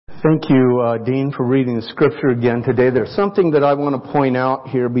Thank you, Dean, for reading the scripture again today. There's something that I want to point out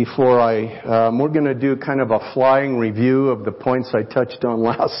here before we're going to do kind of a flying review of the points I touched on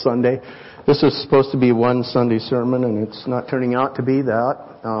last Sunday. This is supposed to be one Sunday sermon, and it's not turning out to be that.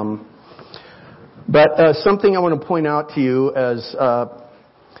 But something I want to point out to you as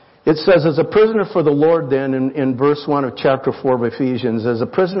it says, as a prisoner for the Lord then, in verse 1 of chapter 4 of Ephesians, as a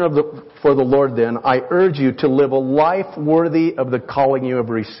prisoner for the Lord then, I urge you to live a life worthy of the calling you have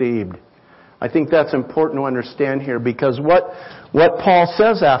received. I think that's important to understand here, because what Paul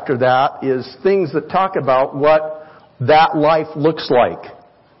says after that is things that talk about what that life looks like.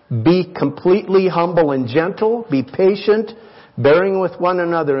 Be completely humble and gentle, be patient, bearing with one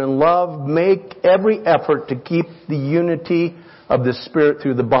another in love, make every effort to keep the unity of the Spirit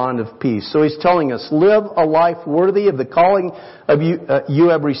through the bond of peace. So he's telling us, live a life worthy of the calling of you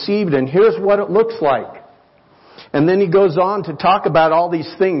have received, and here's what it looks like. And then he goes on to talk about all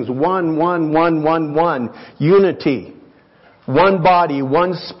these things. One. Unity. One body,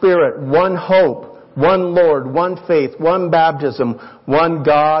 one Spirit, one hope, one Lord, one faith, one baptism, one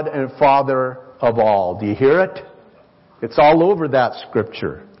God and Father of all. Do you hear it? It's all over that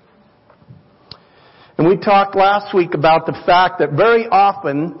scripture. And we talked last week about the fact that very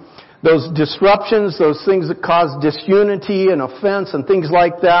often those disruptions, those things that cause disunity and offense and things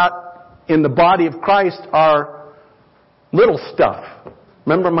like that in the body of Christ are little stuff.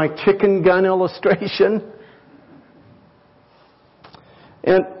 Remember my chicken gun illustration?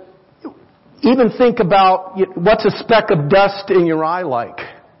 And even think about what's a speck of dust in your eye like?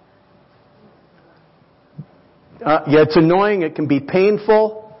 Yeah, it's annoying. It can be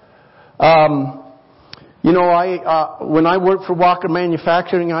painful. When I worked for Walker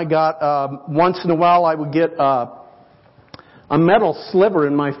Manufacturing, I got, once in a while I would get a metal sliver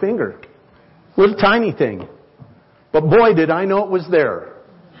in my finger. Little tiny thing. But boy, did I know it was there.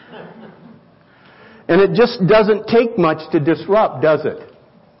 And it just doesn't take much to disrupt, does it?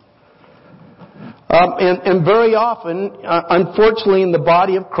 And very often, unfortunately in the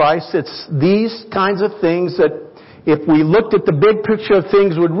body of Christ, it's these kinds of things that if we looked at the big picture of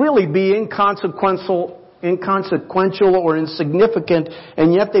things would really be inconsequential or insignificant,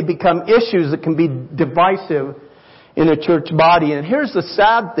 and yet they become issues that can be divisive in a church body. And here's the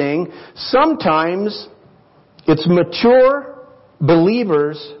sad thing. Sometimes it's mature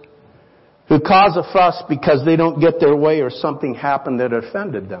believers who cause a fuss because they don't get their way or something happened that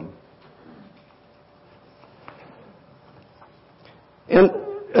offended them. And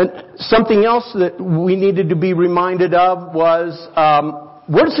something else that we needed to be reminded of was,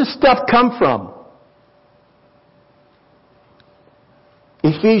 where does this stuff come from?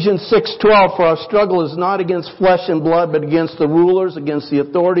 Ephesians 6:12, for our struggle is not against flesh and blood, but against the rulers, against the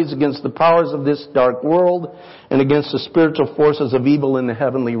authorities, against the powers of this dark world, and against the spiritual forces of evil in the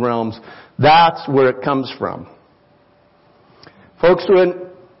heavenly realms. That's where it comes from. Folks,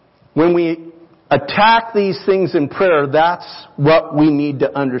 when we attack these things in prayer, that's what we need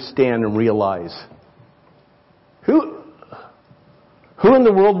to understand and realize. Who in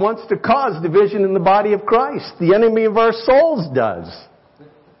the world wants to cause division in the body of Christ? The enemy of our souls does.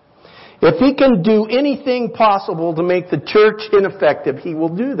 If he can do anything possible to make the church ineffective, he will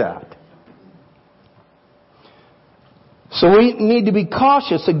do that. So we need to be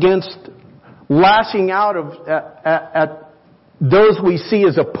cautious against lashing out at those we see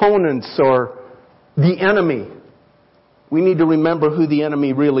as opponents or the enemy. We need to remember who the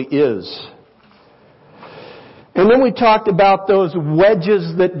enemy really is. And then we talked about those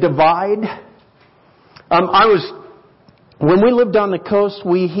wedges that divide. When we lived on the coast,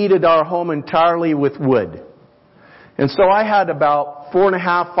 we heated our home entirely with wood. And so I had about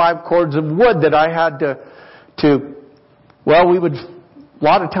 4.5 cords of wood that I had a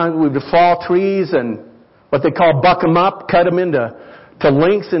lot of times we would fall trees and what they call buck them up, cut them into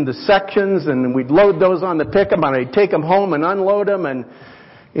lengths, into sections, and we'd load those on the pickup, and I'd take them home and unload them, and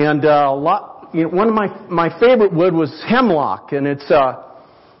one of my favorite wood was hemlock, and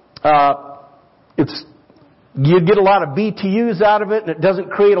you get a lot of BTUs out of it, and it doesn't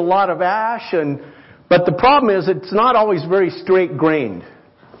create a lot of ash, but the problem is it's not always very straight grained.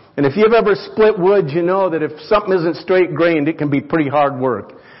 And if you've ever split wood, you know that if something isn't straight grained, it can be pretty hard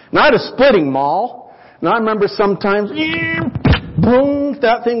work. And I had a splitting maul, and I remember sometimes, boom,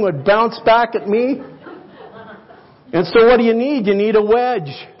 that thing would bounce back at me. And so what do you need? You need a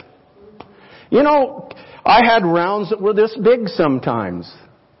wedge. I had rounds that were this big sometimes.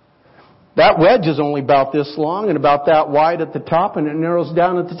 That wedge is only about this long and about that wide at the top, and it narrows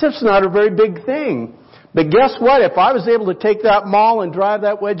down at the tip. It's not a very big thing. But guess what? If I was able to take that maul and drive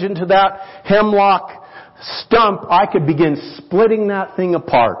that wedge into that hemlock stump, I could begin splitting that thing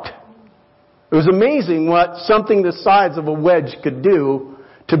apart. It was amazing what something the size of a wedge could do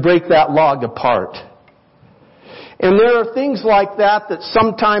to break that log apart. And there are things like that that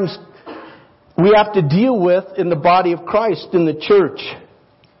sometimes we have to deal with in the body of Christ, in the church.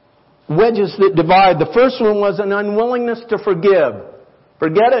 Wedges that divide. The first one was an unwillingness to forgive.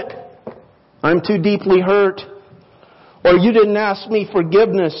 Forget it. I'm too deeply hurt. Or you didn't ask me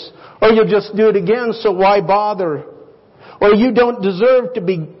forgiveness. Or you'll just do it again, so why bother? Or you don't deserve to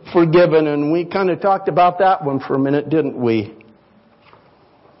be forgiven. And we kind of talked about that one for a minute, didn't we?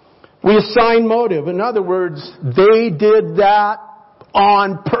 We assign motive. In other words, they did that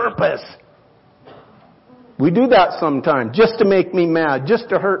on purpose. We do that sometimes, just to make me mad, just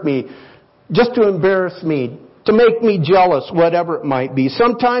to hurt me, just to embarrass me, to make me jealous, whatever it might be.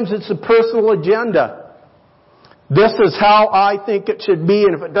 Sometimes it's a personal agenda. This is how I think it should be,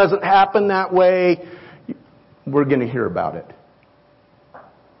 and if it doesn't happen that way, we're going to hear about it.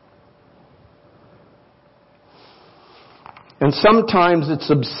 And sometimes it's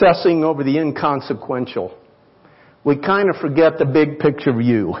obsessing over the inconsequential. We kind of forget the big picture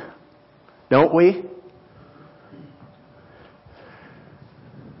view, don't we?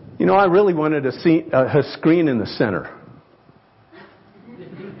 You know, I really wanted a screen in the center.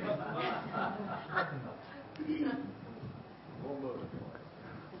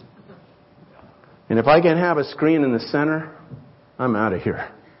 And if I can have a screen in the center, I'm out of here.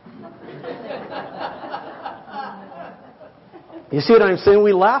 You see what I'm saying?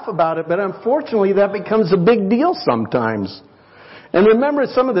 We laugh about it, but unfortunately that becomes a big deal sometimes. And remember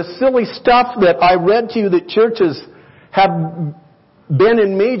some of the silly stuff that I read to you that churches have been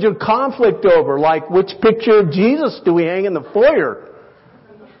in major conflict over, like which picture of Jesus do we hang in the foyer?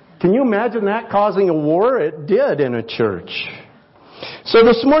 Can you imagine that causing a war? It did in a church. So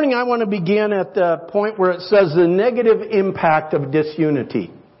this morning I want to begin at the point where it says the negative impact of disunity.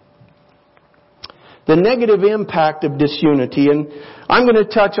 The negative impact of disunity. And I'm going to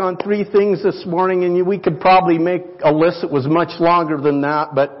touch on three things this morning, and we could probably make a list that was much longer than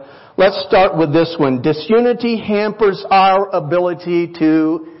that, but let's start with this one. Disunity hampers our ability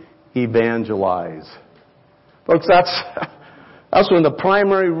to evangelize. Folks, that's one of the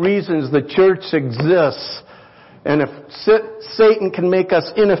primary reasons the church exists. And if Satan can make us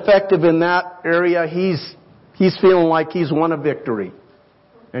ineffective in that area, he's feeling like he's won a victory.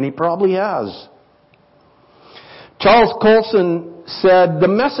 And he probably has. Charles Colson said, the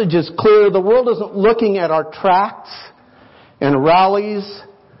message is clear. The world isn't looking at our tracts and rallies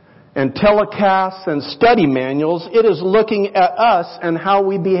and telecasts and study manuals. It is looking at us and how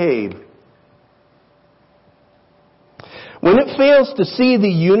we behave. When it fails to see the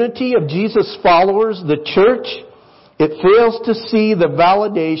unity of Jesus' followers, the church, it fails to see the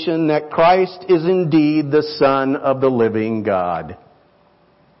validation that Christ is indeed the Son of the living God.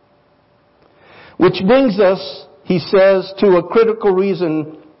 Which brings us, he says, to a critical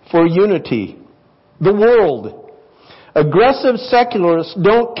reason for unity. The world. Aggressive secularists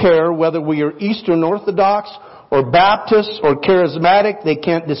don't care whether we are Eastern Orthodox or Baptist or Charismatic. They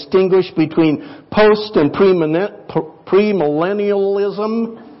can't distinguish between post and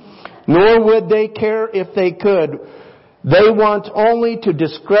premillennialism, nor would they care if they could. They want only to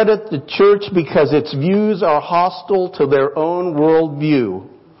discredit the church because its views are hostile to their own worldview.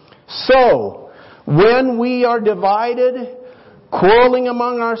 So, when we are divided, quarreling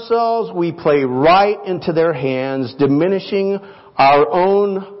among ourselves, we play right into their hands, diminishing our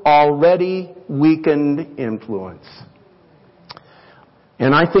own already weakened influence.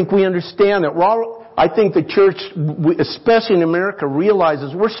 And I think we understand that. I think the church, especially in America,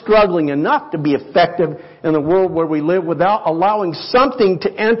 realizes we're struggling enough to be effective in the world where we live without allowing something to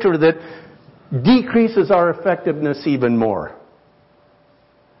enter that decreases our effectiveness even more.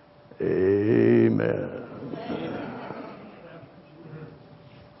 Amen.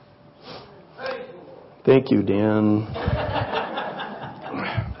 Thank you, Dan.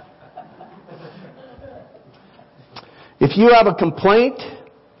 If you have a complaint,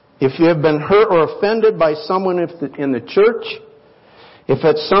 if you have been hurt or offended by someone in the church, if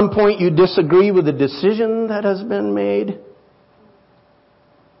at some point you disagree with a decision that has been made,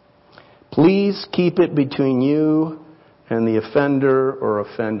 please keep it between you and the offender or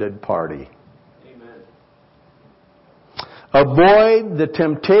offended party. Amen. Avoid the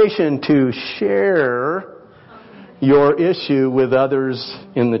temptation to share your issue with others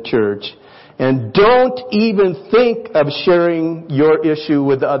in the church. And don't even think of sharing your issue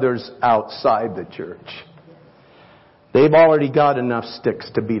with others outside the church. They've already got enough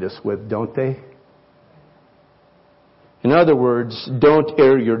sticks to beat us with, don't they? In other words, don't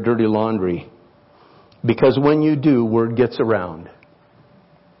air your dirty laundry. Because when you do, word gets around.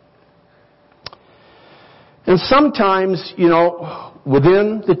 And sometimes,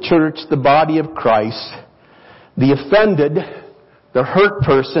 within the church, the body of Christ, the offended, the hurt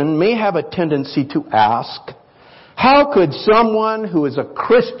person may have a tendency to ask, how could someone who is a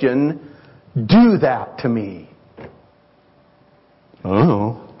Christian do that to me?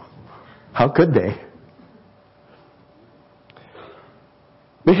 Oh, how could they?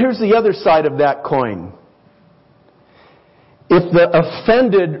 But here's the other side of that coin. If the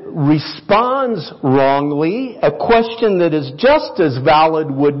offended responds wrongly, a question that is just as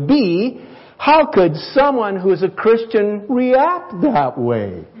valid would be, how could someone who is a Christian react that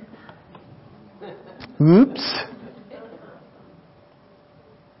way? Oops.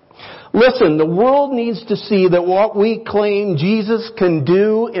 Listen, the world needs to see that what we claim Jesus can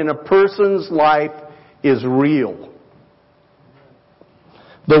do in a person's life is real.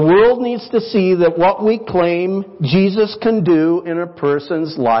 The world needs to see that what we claim Jesus can do in a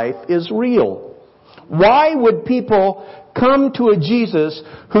person's life is real. Why would people come to a Jesus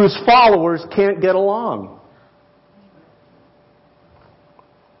whose followers can't get along?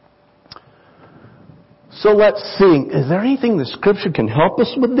 So let's think, is there anything the Scripture can help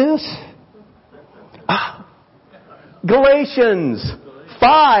us with this? Galatians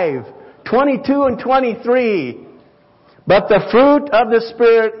 5:22 and 23. But the fruit of the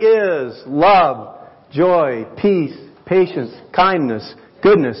Spirit is love, joy, peace, patience, kindness,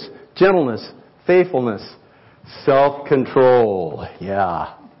 goodness, gentleness, faithfulness, self-control.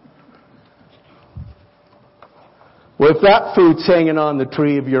 Yeah. Well, if that fruit's hanging on the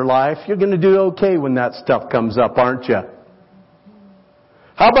tree of your life, you're going to do okay when that stuff comes up, aren't you?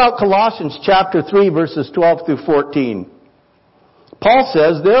 How about Colossians chapter 3, verses 12 through 14? Paul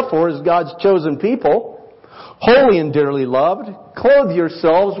says, therefore, as God's chosen people, holy and dearly loved, clothe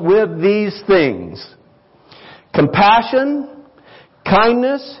yourselves with these things: compassion,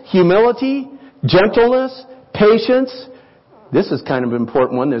 kindness, humility, gentleness, patience. This is kind of an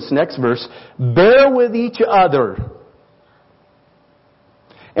important one, this next verse. Bear with each other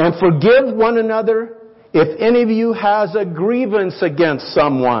and forgive one another if any of you has a grievance against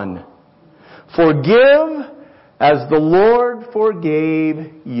someone. Forgive as the Lord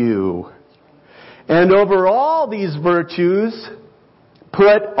forgave you. And over all these virtues,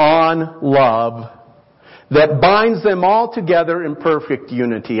 put on love that binds them all together in perfect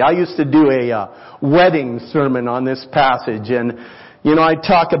unity. I used to do a wedding sermon on this passage, and I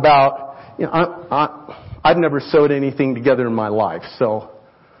talk about, I've never sewed anything together in my life, so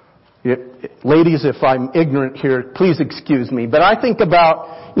ladies, if I'm ignorant here, please excuse me. But I think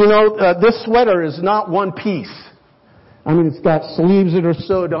about, this sweater is not one piece. It's got sleeves that are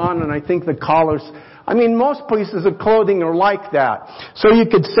sewed on, and I think the collars. Most pieces of clothing are like that. So you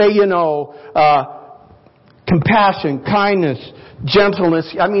could say, compassion, kindness,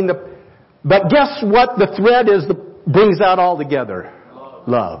 gentleness. But guess what the thread is that brings that all together?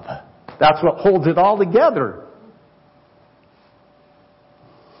 Love. That's what holds it all together.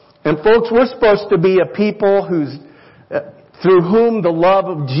 And folks, we're supposed to be a people through whom the love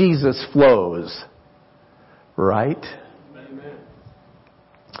of Jesus flows. Right?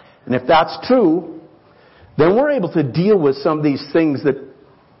 And if that's true, then we're able to deal with some of these things that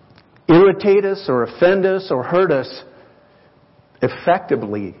irritate us or offend us or hurt us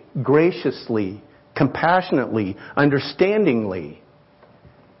effectively, graciously, compassionately, understandingly.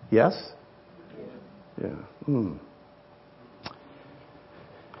 Yes? Yeah.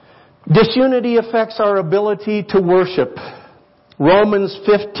 Disunity affects our ability to worship. Romans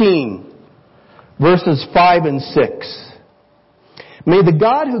 15, verses 5 and 6. May the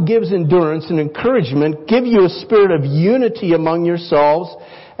God who gives endurance and encouragement give you a spirit of unity among yourselves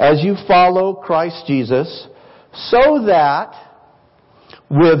as you follow Christ Jesus, so that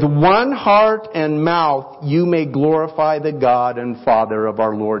with one heart and mouth you may glorify the God and Father of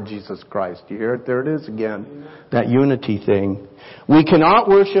our Lord Jesus Christ. You hear it? There it is again. That unity thing. We cannot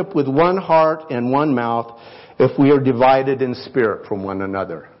worship with one heart and one mouth if we are divided in spirit from one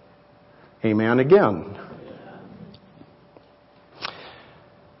another. Amen again.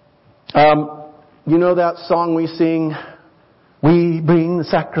 You know that song we sing, we bring the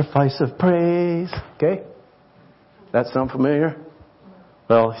sacrifice of praise. Okay? That sound familiar?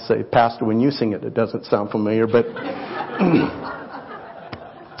 Well, say, Pastor, when you sing it, it doesn't sound familiar, but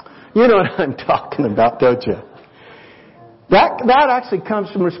you know what I'm talking about, don't you? That actually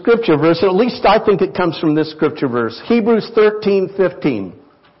comes from a scripture verse, or at least I think it comes from this scripture verse. Hebrews 13:15.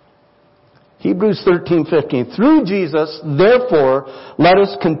 Hebrews 13:15. Through Jesus, therefore, let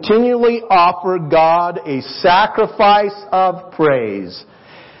us continually offer God a sacrifice of praise.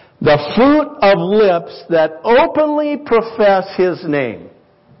 The fruit of lips that openly profess His name.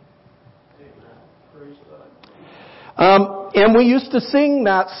 And we used to sing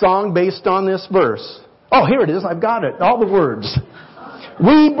that song based on this verse. Oh, here it is. I've got it. All the words.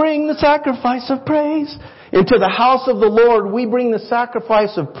 We bring the sacrifice of praise into the house of the Lord. We bring the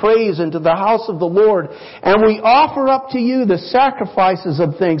sacrifice of praise into the house of the Lord. And we offer up to you the sacrifices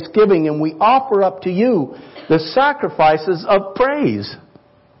of thanksgiving. And we offer up to you the sacrifices of praise.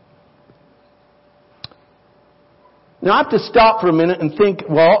 Now I have to stop for a minute and think,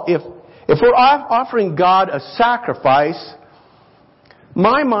 well, if we're offering God a sacrifice,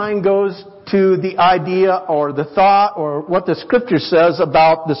 my mind goes to the idea or the thought or what the Scripture says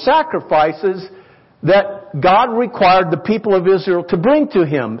about the sacrifices that God required the people of Israel to bring to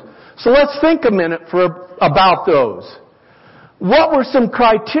Him. So let's think a minute about those. What were some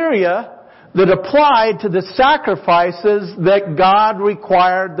criteria that applied to the sacrifices that God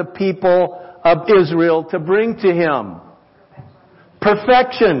required the people of Israel to bring to Him?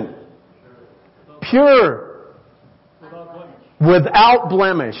 Perfection. Pure. Without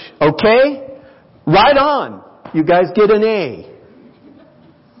blemish. Okay? Right on. You guys get an A.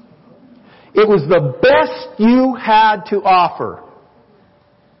 It was the best you had to offer.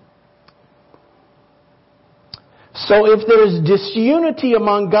 So if there is disunity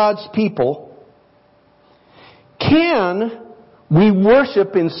among God's people, can we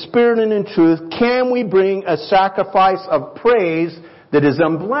worship in spirit and in truth? Can we bring a sacrifice of praise that is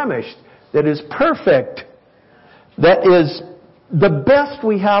unblemished, that is perfect, that is the best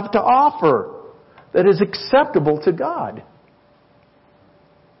we have to offer, that is acceptable to God?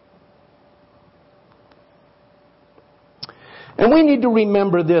 And we need to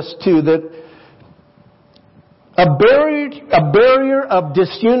remember this too, that a barrier of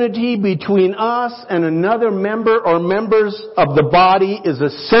disunity between us and another member or members of the body is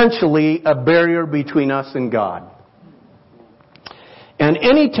essentially a barrier between us and God. And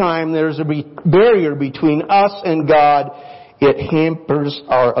anytime there's a barrier between us and God, it hampers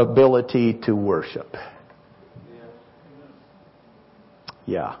our ability to worship.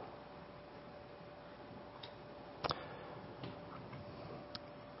 Yeah.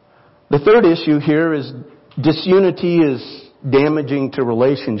 The third issue here is disunity is damaging to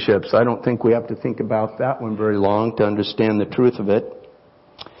relationships. I don't think we have to think about that one very long to understand the truth of it.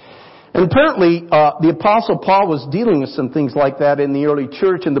 And apparently, the Apostle Paul was dealing with some things like that in the early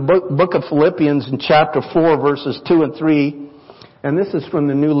church. In the book of Philippians in chapter 4, verses 2 and 3, and this is from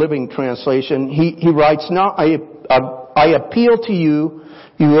the New Living Translation, he writes, "Now I appeal to you,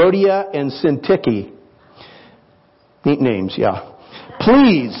 Euodia and Syntyche." Neat names, yeah.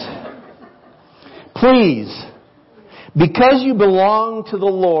 Please, because you belong to the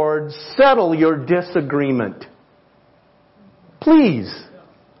Lord, settle your disagreement. Please.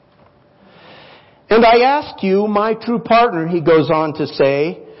 And I ask you, my true partner, he goes on to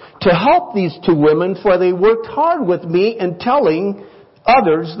say, to help these two women, for they worked hard with me in telling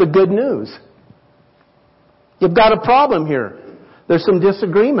others the good news. You've got a problem here. There's some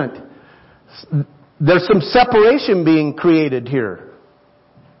disagreement. There's some separation being created here.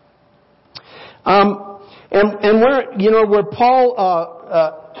 And where Paul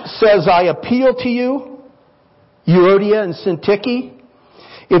says, I appeal to you, Euodia and Syntyche,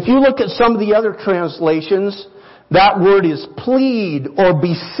 if you look at some of the other translations, that word is plead or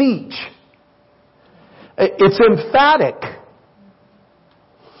beseech. It's emphatic.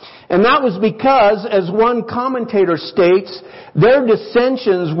 And that was because, as one commentator states, their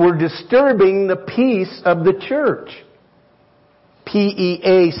dissensions were disturbing the peace of the church.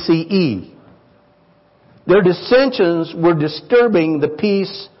 P-E-A-C-E. Their dissensions were disturbing the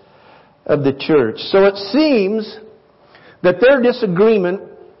peace of the church. So it seems that their disagreement,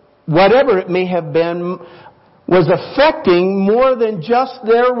 whatever it may have been, was affecting more than just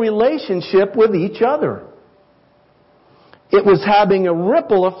their relationship with each other. It was having a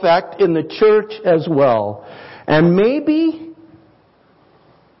ripple effect in the church as well. And maybe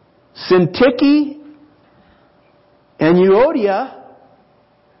Syntyche and Euodia,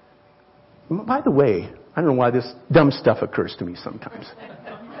 by the way, I don't know why this dumb stuff occurs to me sometimes.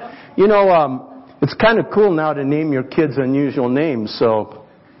 It's kind of cool now to name your kids unusual names, so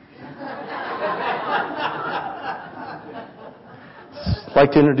I'd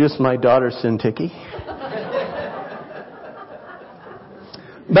like to introduce my daughter, Syntyche.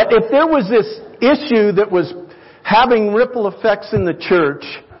 But if there was this issue that was having ripple effects in the church,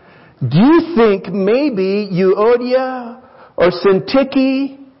 do you think maybe Euodia or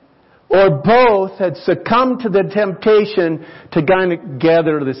Syntyche or both had succumbed to the temptation to kind of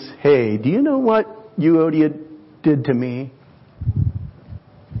gather this, hey, do you know what Euodia did to me?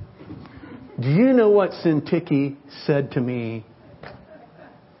 Do you know what Syntyche said to me?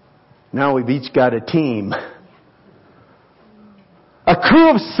 Now we've each got a team. A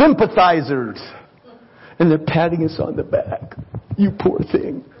crew of sympathizers. And they're patting us on the back. You poor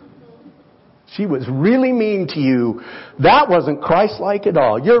thing. She was really mean to you. That wasn't Christ-like at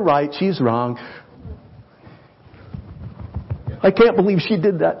all. You're right, she's wrong. I can't believe she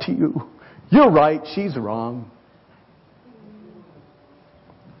did that to you. You're right, she's wrong.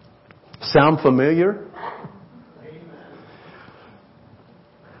 Sound familiar?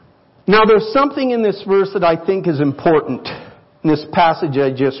 Now there's something in this verse that I think is important. In this passage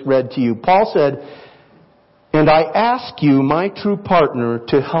I just read to you. Paul said, "And I ask you, my true partner,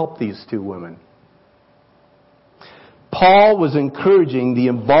 to help these two women." Paul was encouraging the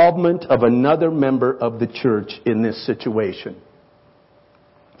involvement of another member of the church in this situation.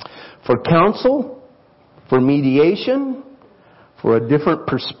 For counsel, for mediation, for a different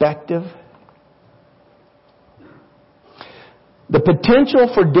perspective. The potential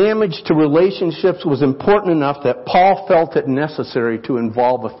for damage to relationships was important enough that Paul felt it necessary to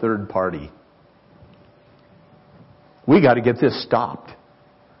involve a third party. We got to get this stopped.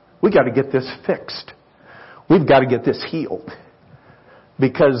 We got to get this fixed. We've got to get this healed.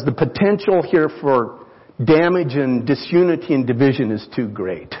 Because the potential here for damage and disunity and division is too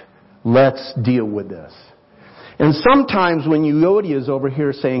great. Let's deal with this. And sometimes when Euodia is over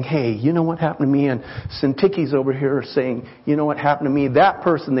here saying, "Hey, you know what happened to me?" and Syntyche's over here saying, "You know what happened to me?" that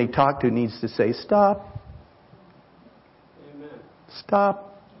person they talk to needs to say, "Stop. Amen.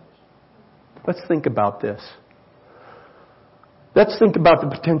 Stop. Let's think about this. Let's think about the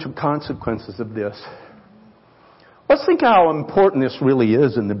potential consequences of this. Let's think how important this really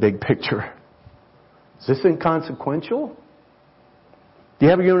is in the big picture. Is this inconsequential? Do you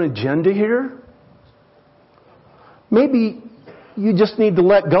have your own agenda here? Maybe you just need to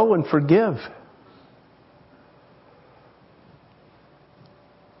let go and forgive."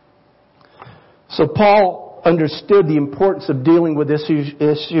 So Paul understood the importance of dealing with this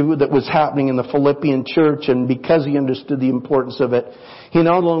issue that was happening in the Philippian church, and because he understood the importance of it, he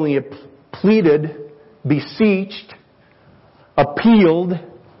not only pleaded, beseeched, appealed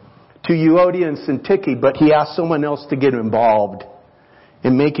to Euodia and Syntyche, but he asked someone else to get involved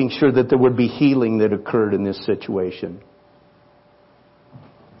in making sure that there would be healing that occurred in this situation.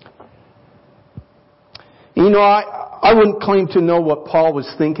 You know, I wouldn't claim to know what Paul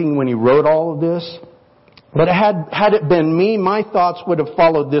was thinking when he wrote all of this, but had it been me, my thoughts would have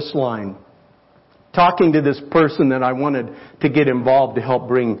followed this line. Talking to this person that I wanted to get involved to help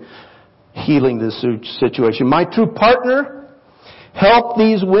bring healing to this situation. "My true partner, help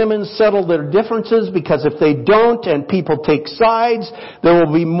these women settle their differences, because if they don't and people take sides, there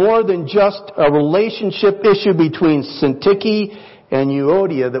will be more than just a relationship issue between Syntyche and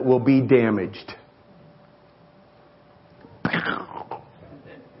Euodia that will be damaged."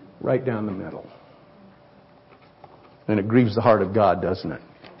 Right down the middle. And it grieves the heart of God, doesn't it?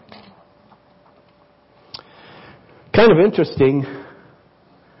 Kind of interesting.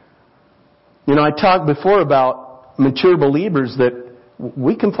 You know, I talked before about mature believers that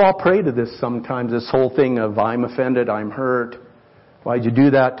we can fall prey to this sometimes, this whole thing of I'm offended, I'm hurt, why'd you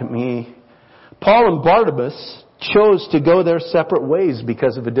do that to me? Paul and Barnabas chose to go their separate ways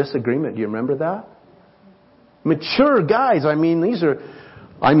because of a disagreement. Do you remember that? Mature guys,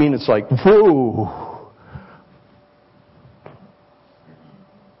 it's like, whoa.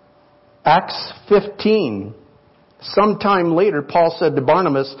 Acts 15. Sometime later, Paul said to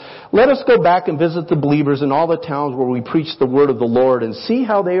Barnabas, "Let us go back and visit the believers in all the towns where we preach the word of the Lord and see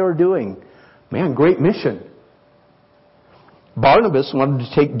how they are doing." Man, great mission. Barnabas wanted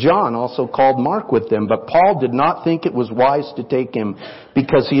to take John, also called Mark, with them, but Paul did not think it was wise to take him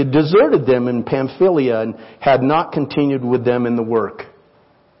because he had deserted them in Pamphylia and had not continued with them in the work.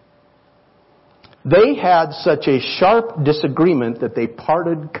 They had such a sharp disagreement that they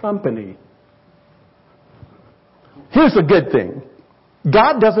parted company. Here's the good thing.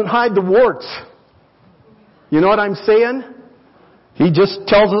 God doesn't hide the warts. You know what I'm saying? He just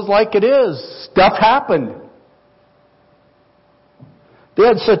tells us like it is. Stuff happened. They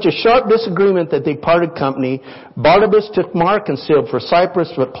had such a sharp disagreement that they parted company. Barnabas took Mark and sailed for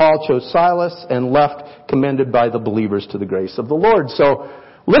Cyprus, but Paul chose Silas and left, commended by the believers to the grace of the Lord. So,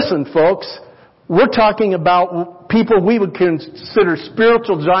 listen folks, we're talking about people we would consider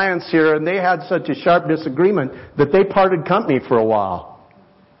spiritual giants here, and they had such a sharp disagreement that they parted company for a while.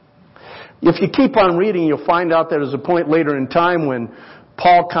 If you keep on reading, you'll find out there's a point later in time when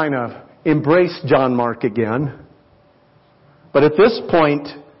Paul kind of embraced John Mark again. But at this point,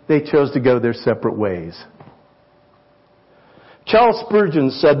 they chose to go their separate ways. Charles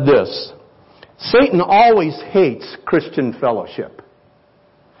Spurgeon said this, Satan always hates Christian fellowship.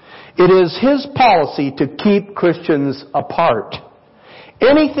 It is his policy to keep Christians apart.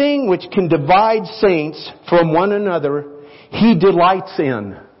 Anything which can divide saints from one another, he delights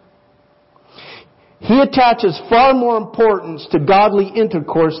in. He attaches far more importance to godly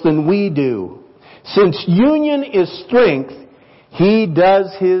intercourse than we do. Since union is strength, he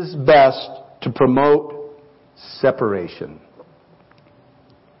does his best to promote separation.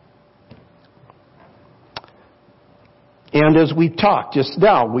 And as we talked just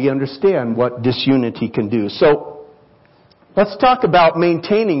now, we understand what disunity can do. So, let's talk about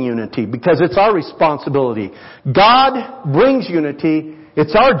maintaining unity, because it's our responsibility. God brings unity.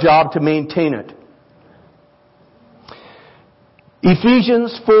 It's our job to maintain it.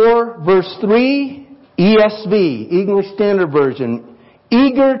 Ephesians 4 verse 3, ESV, English Standard Version,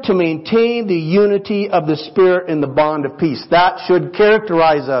 eager to maintain the unity of the Spirit in the bond of peace. That should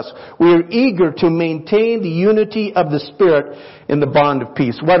characterize us. We are eager to maintain the unity of the Spirit in the bond of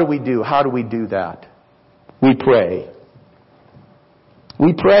peace. What do? How do we do that? We pray.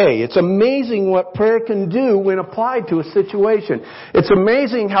 We pray. It's amazing what prayer can do when applied to a situation. It's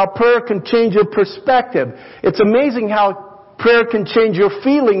amazing how prayer can change your perspective. It's amazing how prayer can change your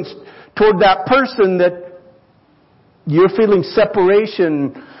feelings toward that person that you're feeling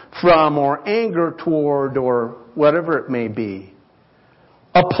separation from or anger toward or whatever it may be.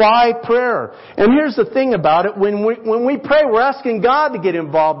 Apply prayer. And here's the thing about it. When we pray, we're asking God to get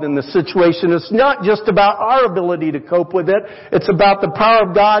involved in the situation. It's not just about our ability to cope with it. It's about the power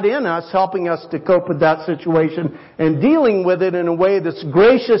of God in us, helping us to cope with that situation and dealing with it in a way that's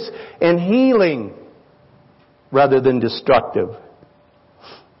gracious and healing rather than destructive.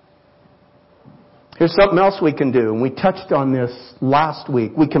 Here's something else we can do, and we touched on this last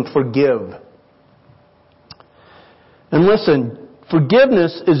week. We can forgive. And listen,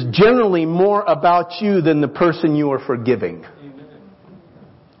 forgiveness is generally more about you than the person you are forgiving.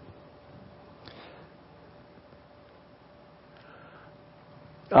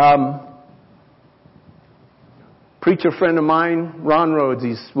 Preacher friend of mine, Ron Rhodes,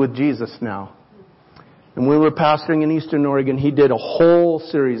 he's with Jesus now. And we were pastoring in Eastern Oregon. He did a whole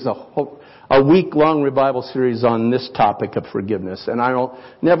series, a week-long revival series on this topic of forgiveness. And I'll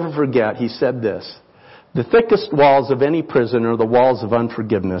never forget, he said this: the thickest walls of any prison are the walls of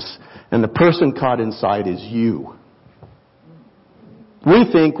unforgiveness, and the person caught inside is you. We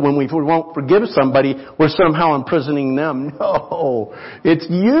think when we won't forgive somebody, we're somehow imprisoning them. No, it's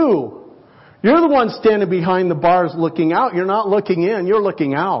you. You're the one standing behind the bars looking out. You're not looking in, you're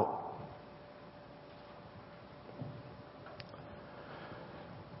looking out.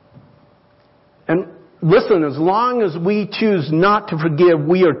 And listen, as long as we choose not to forgive,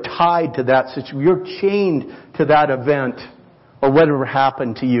 we are tied to that situation. You're chained to that event or whatever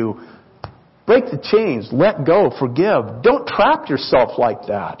happened to you. Break the chains. Let go. Forgive. Don't trap yourself like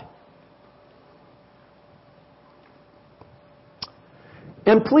that.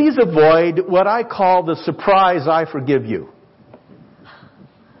 And please avoid what I call the surprise I forgive you.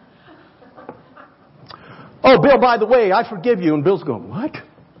 Oh, Bill, by the way, I forgive you. And Bill's going, what?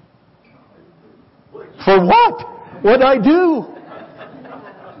 For what? What'd I do?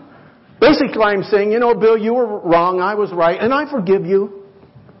 Basically, I'm saying, Bill, you were wrong, I was right, and I forgive you.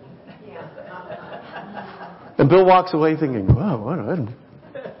 And Bill walks away thinking, wow, what?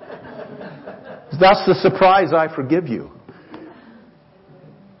 That's the surprise I forgive you.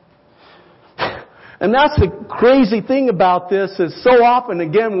 And that's the crazy thing about this is so often,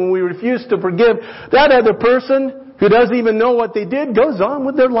 again, when we refuse to forgive, that other person who doesn't even know what they did goes on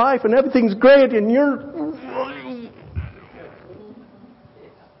with their life and everything's great and you're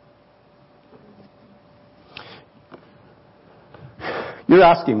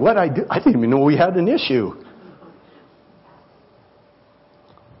asking, what I do? I didn't even know we had an issue.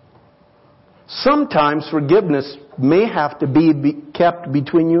 Sometimes forgiveness may have to be kept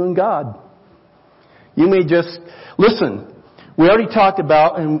between you and God. You may just, listen, we already talked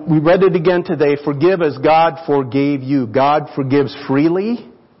about, and we read it again today, forgive as God forgave you. God forgives freely.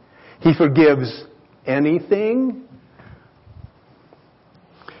 He forgives anything.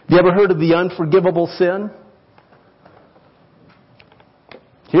 Have you ever heard of the unforgivable sin?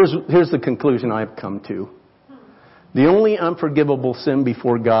 Here's the conclusion I've come to. The only unforgivable sin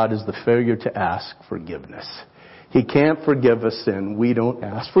before God is the failure to ask forgiveness. He can't forgive a sin we don't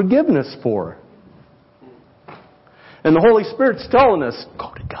ask forgiveness for. And the Holy Spirit's telling us,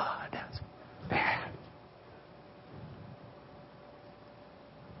 go to God. That's bad.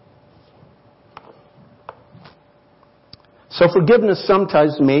 So forgiveness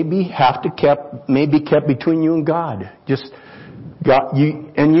sometimes may be kept between you and God. Just God,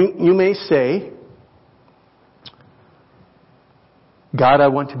 you may say, God, I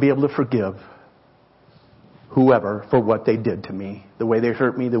want to be able to forgive whoever for what they did to me, the way they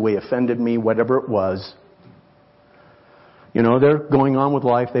hurt me, the way they offended me, whatever it was. You know, they're going on with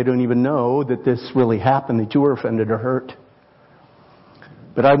life. They don't even know that this really happened, that you were offended or hurt.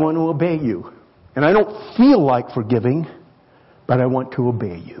 But I want to obey you. And I don't feel like forgiving, but I want to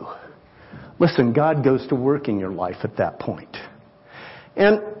obey you. Listen, God goes to work in your life at that point.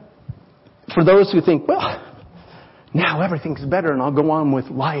 And for those who think, well, now everything's better and I'll go on with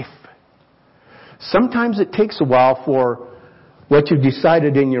life. Sometimes it takes a while for what you've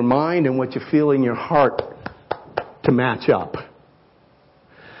decided in your mind and what you feel in your heart to match up.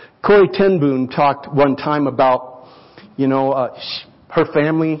 Corrie ten Boom talked one time about, her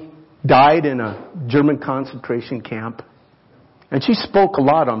family died in a German concentration camp. And she spoke a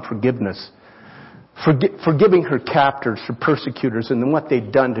lot on forgiveness. Forgiving her captors, her persecutors, and what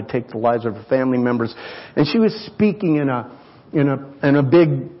they'd done to take the lives of her family members. And she was speaking to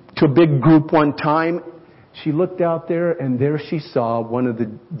a big group one time. She looked out there, and there she saw one of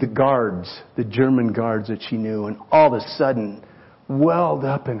the guards, the German guards that she knew, and all of a sudden welled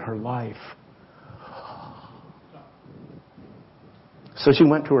up in her life. So she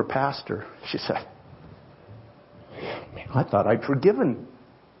went to her pastor. She said, I thought I'd forgiven.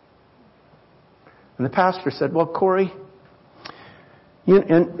 And the pastor said, well, Corrie,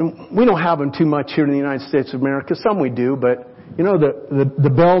 and we don't have them too much here in the United States of America. Some we do, but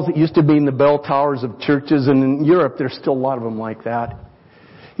the bells that used to be in the bell towers of churches, and in Europe there's still a lot of them like that.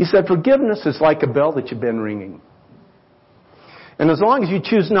 He said, forgiveness is like a bell that you've been ringing. And as long as you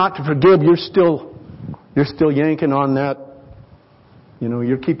choose not to forgive, you're still yanking on that.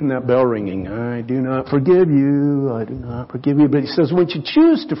 You're keeping that bell ringing. I do not forgive you. I do not forgive you. But he says, when you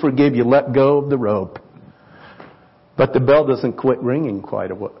choose to forgive, you let go of the rope. But the bell doesn't quit ringing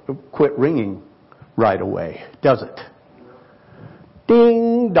right away, does it?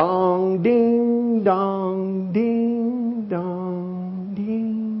 Ding dong, ding dong, ding dong,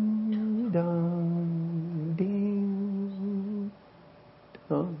 ding dong, ding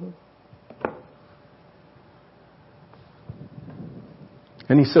dong.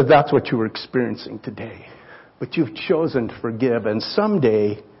 And he said, that's what you were experiencing today. But you've chosen to forgive, and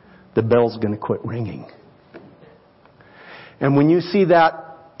someday the bell's going to quit ringing. And when you see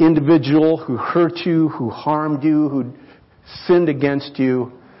that individual who hurt you, who harmed you, who sinned against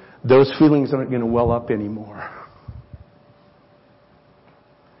you, those feelings aren't going to well up anymore.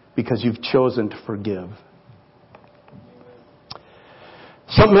 Because you've chosen to forgive.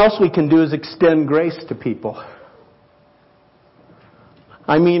 Something else we can do is extend grace to people.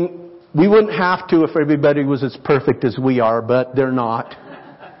 I mean, we wouldn't have to if everybody was as perfect as we are, but they're not.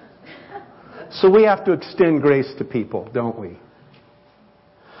 So we have to extend grace to people, don't we?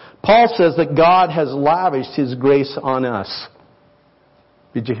 Paul says that God has lavished His grace on us.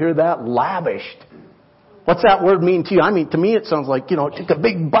 Did you hear that? Lavished. What's that word mean to you? I mean, to me it sounds like, take a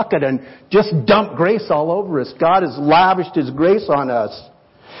big bucket and just dump grace all over us. God has lavished His grace on us.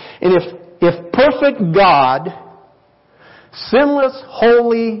 And if perfect God, sinless,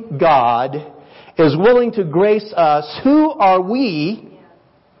 holy God is willing to grace us, who are we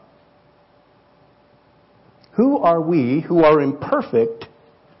who are imperfect,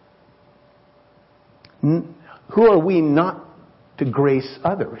 who are we not to grace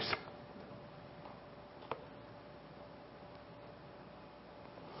others?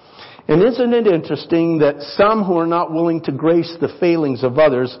 And isn't it interesting that some who are not willing to grace the failings of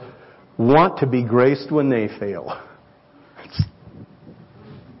others want to be graced when they fail?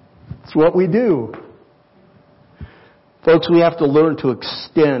 It's what we do. Folks, we have to learn to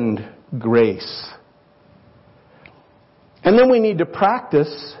extend grace. And then we need to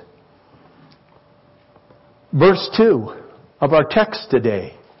practice verse 2 of our text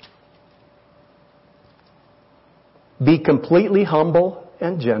today. Be completely humble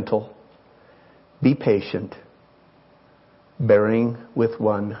and gentle. Be patient, bearing with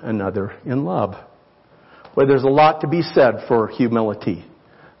one another in love. Well, there's a lot to be said for humility.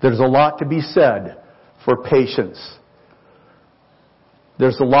 There's a lot to be said for patience.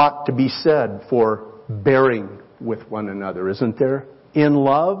 There's a lot to be said for bearing with one another, isn't there? In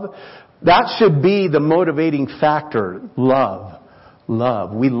love. That should be the motivating factor. Love.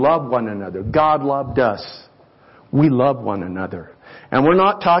 Love. We love one another. God loved us. We love one another. And we're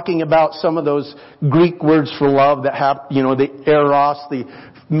not talking about some of those Greek words for love that have, the eros,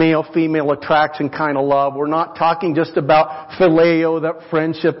 male-female attraction kind of love. We're not talking just about phileo, that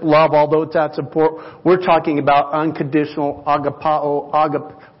friendship love, although that's important. We're talking about unconditional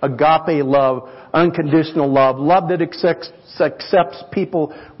agape love, unconditional love that accepts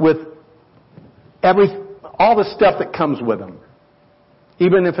people with all the stuff that comes with them.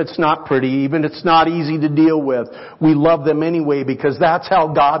 Even if it's not pretty, even if it's not easy to deal with, we love them anyway because that's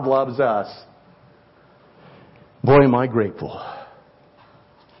how God loves us. Boy, am I grateful.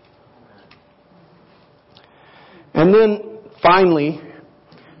 And then, finally,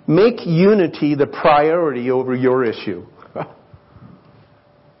 make unity the priority over your issue.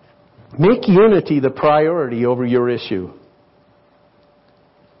 Make unity the priority over your issue.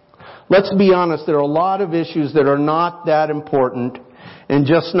 Let's be honest, there are a lot of issues that are not that important and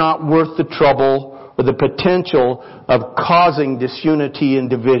just not worth the trouble or the potential of causing disunity and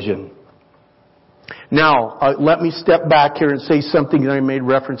division. Now, let me step back here and say something that I made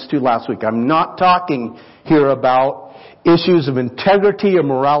reference to last week. I'm not talking here about issues of integrity or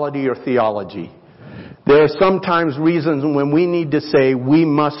morality or theology. There are sometimes reasons when we need to say we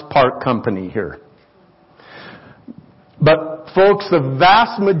must part company here. But folks, the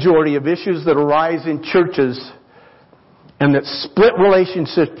vast majority of issues that arise in churches and that split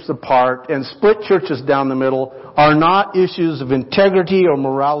relationships apart and split churches down the middle are not issues of integrity or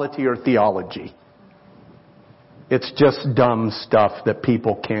morality or theology. It's just dumb stuff that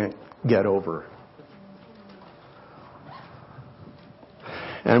people can't get over.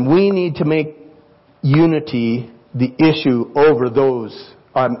 And we need to make unity the issue over those,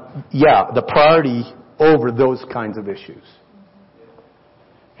 the priority over those kinds of issues.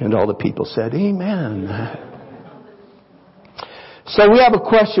 And all the people said, amen. So we have a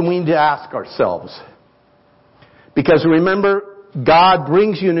question we need to ask ourselves. Because remember, God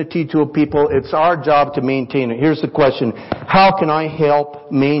brings unity to a people. It's our job to maintain it. Here's the question. How can I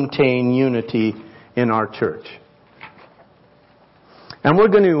help maintain unity in our church? And we're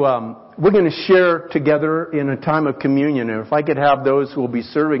going to share together in a time of communion. And if I could have those who will be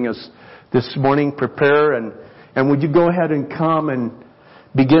serving us this morning prepare, and would you go ahead and come and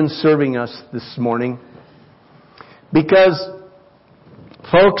begin serving us this morning? Because,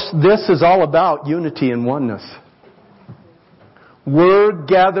 folks, this is all about unity and oneness. We're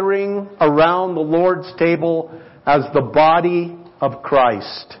gathering around the Lord's table as the body of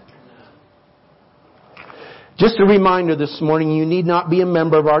Christ. Just a reminder this morning, you need not be a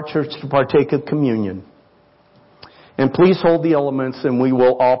member of our church to partake of communion. And please hold the elements and we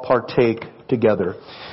will all partake together.